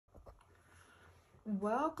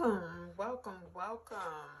Welcome, welcome,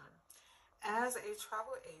 welcome. As a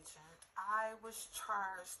travel agent, I was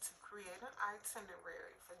charged to create an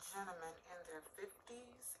itinerary for gentlemen in their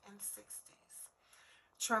 50s and 60s,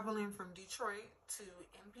 traveling from Detroit to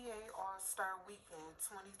NBA All-Star Weekend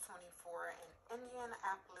 2024 in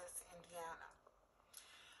Indianapolis, Indiana.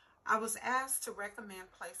 I was asked to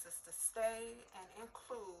recommend places to stay and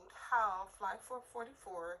include how Flight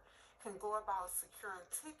 444 can go about securing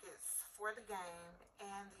tickets for the game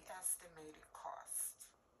and the estimated cost.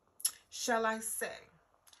 Shall I say,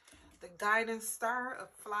 the guiding star of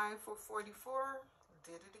Flight 444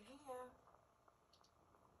 did it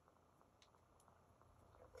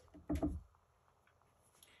again.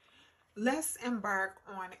 Let's embark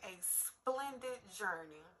on a splendid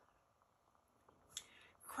journey,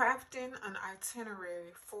 crafting an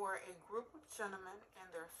itinerary for a group of gentlemen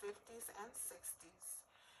in their 50s and 60s,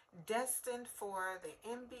 destined for the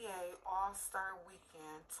NBA All-Star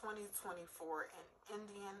Weekend 2024 in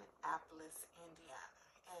Indianapolis, Indiana.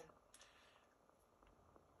 And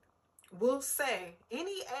we'll say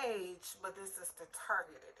any age, but this is the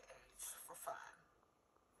targeted age for fun.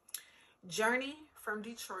 Journey from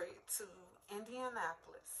Detroit to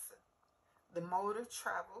Indianapolis. The mode of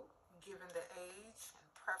travel, given the age and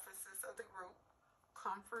preferences of the group,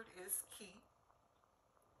 comfort is key.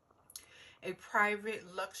 A private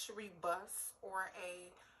luxury bus or a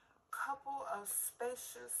couple of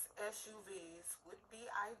spacious SUVs would be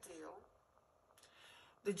ideal.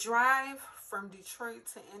 The drive from Detroit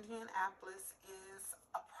to Indianapolis is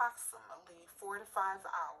approximately 4 to 5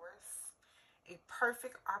 hours, a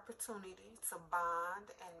perfect opportunity to bond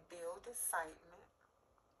and build excitement.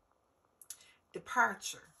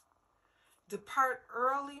 Departure. Depart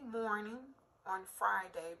early morning on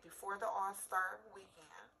Friday before the All-Star Weekend.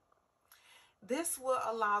 This will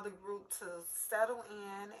allow the group to settle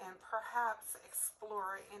in and perhaps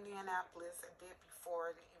explore Indianapolis a bit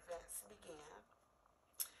before the events begin.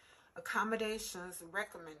 Accommodations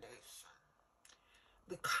recommendation.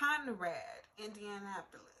 The Conrad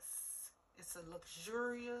Indianapolis is a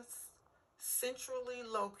luxurious, centrally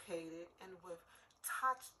located, and with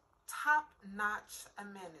top-notch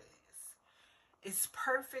amenities. It's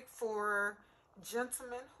perfect for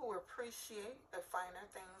gentlemen who appreciate the finer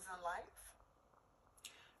things in life.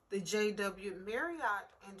 The JW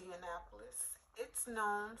Marriott Indianapolis, it's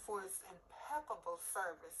known for its impeccable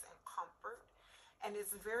service and comfort, and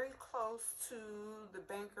it's very close to the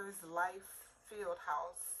Bankers Life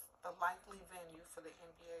Fieldhouse, the likely venue for the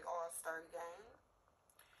NBA All-Star Game.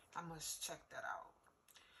 I must check that out.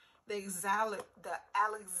 The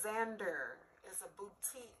Alexander is a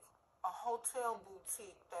boutique, a hotel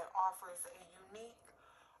boutique that offers a unique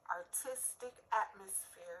artistic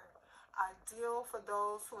atmosphere, ideal for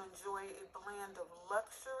those who enjoy a blend of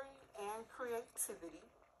luxury and creativity.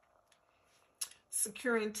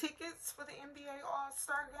 Securing tickets for the NBA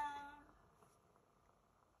All-Star Game.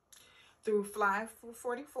 Through Fly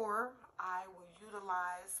 44, I will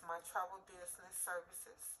utilize my travel business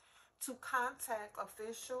services to contact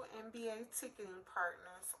official NBA ticketing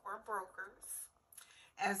partners or brokers.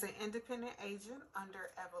 As an independent agent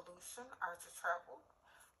under Evolution Arts of Travel,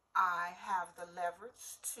 I have the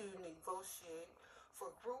leverage to negotiate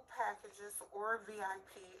for group packages or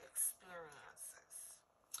VIP experiences.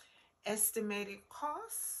 Estimated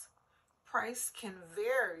costs, price can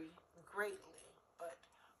vary greatly, but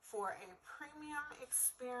for a premium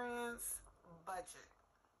experience budget,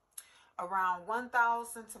 around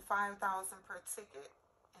 $1,000 to $5,000 per ticket,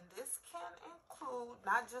 and this can include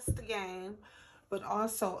not just the game, but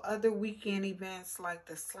also other weekend events like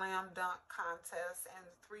the slam dunk contest and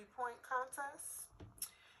the three-point contest.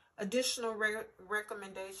 Additional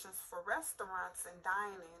recommendations for restaurants and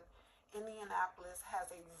dining. Indianapolis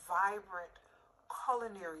has a vibrant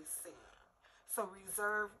culinary scene, so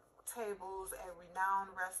reserve tables at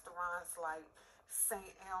renowned restaurants like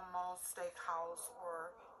St. Elmo Steakhouse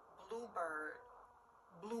or Bluebeard,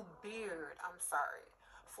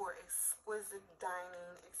 for exquisite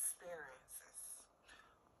dining experiences.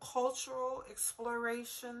 Cultural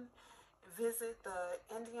exploration, visit the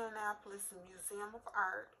Indianapolis Museum of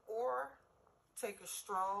Art or take a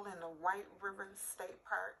stroll in the White River State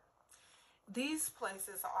Park. These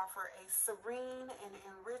places offer a serene and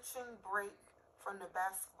enriching break from the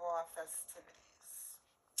basketball festivities.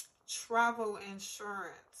 Travel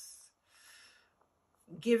insurance.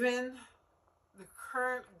 Given the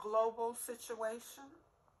current global situation,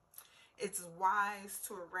 it's wise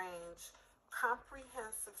to arrange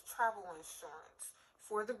comprehensive travel insurance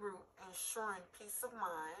for the group, ensuring peace of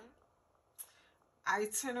mind.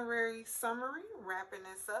 Itinerary summary, wrapping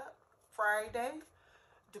this up. Friday,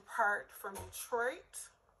 Depart from Detroit,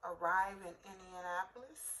 arrive in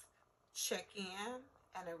Indianapolis, check in,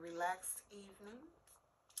 and a relaxed evening.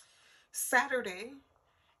 Saturday,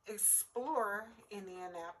 explore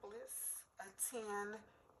Indianapolis, attend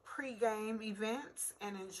pre-game events,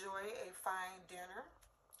 and enjoy a fine dinner.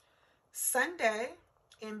 Sunday,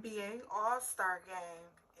 NBA All-Star Game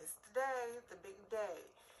is the day, the big day.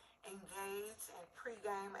 Engage in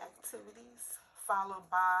pre-game activities, followed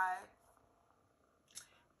by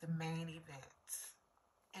the main event.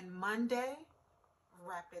 And Monday,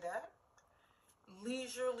 wrap it up.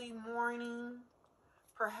 Leisurely morning,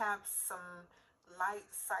 perhaps some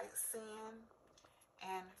light sightseeing,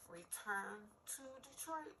 and return to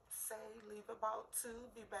Detroit. Say leave about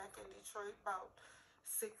 2, be back in Detroit about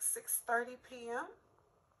 6:30 p.m.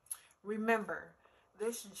 Remember,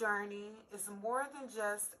 this journey is more than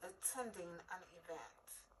just attending an event.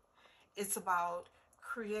 It's about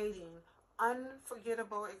creating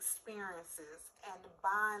unforgettable experiences and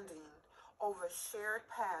bonding over shared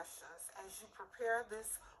passions as you prepare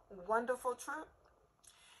this wonderful trip.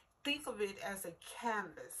 Think of it as a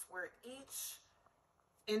canvas where each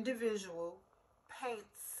individual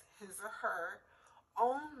paints his or her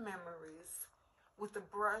own memories with a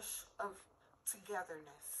brush of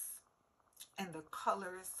togetherness and the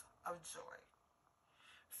colors of joy.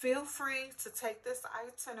 Feel free to take this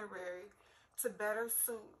itinerary to better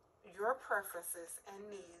suit your preferences and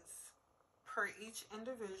needs per each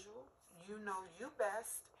individual. You know you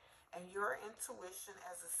best, and your intuition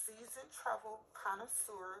as a seasoned travel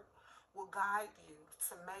connoisseur will guide you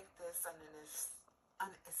to make this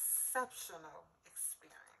an exceptional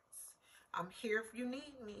experience. I'm here if you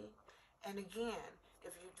need me. And again,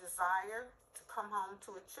 if you desire to come home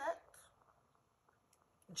to a check,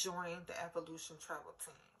 join the Evolution Travel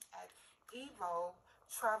Team at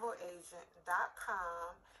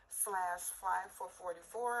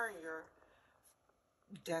evotravelagent.com/fly444. You're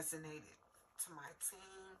designated to my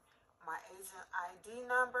team. My agent ID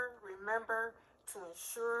number, remember to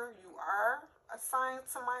ensure you are assigned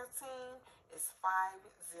to my team, is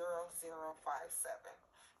 50057.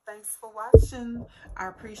 Thanks for watching. I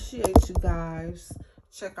appreciate you guys.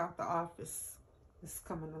 Check out The Office. It's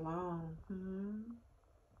coming along.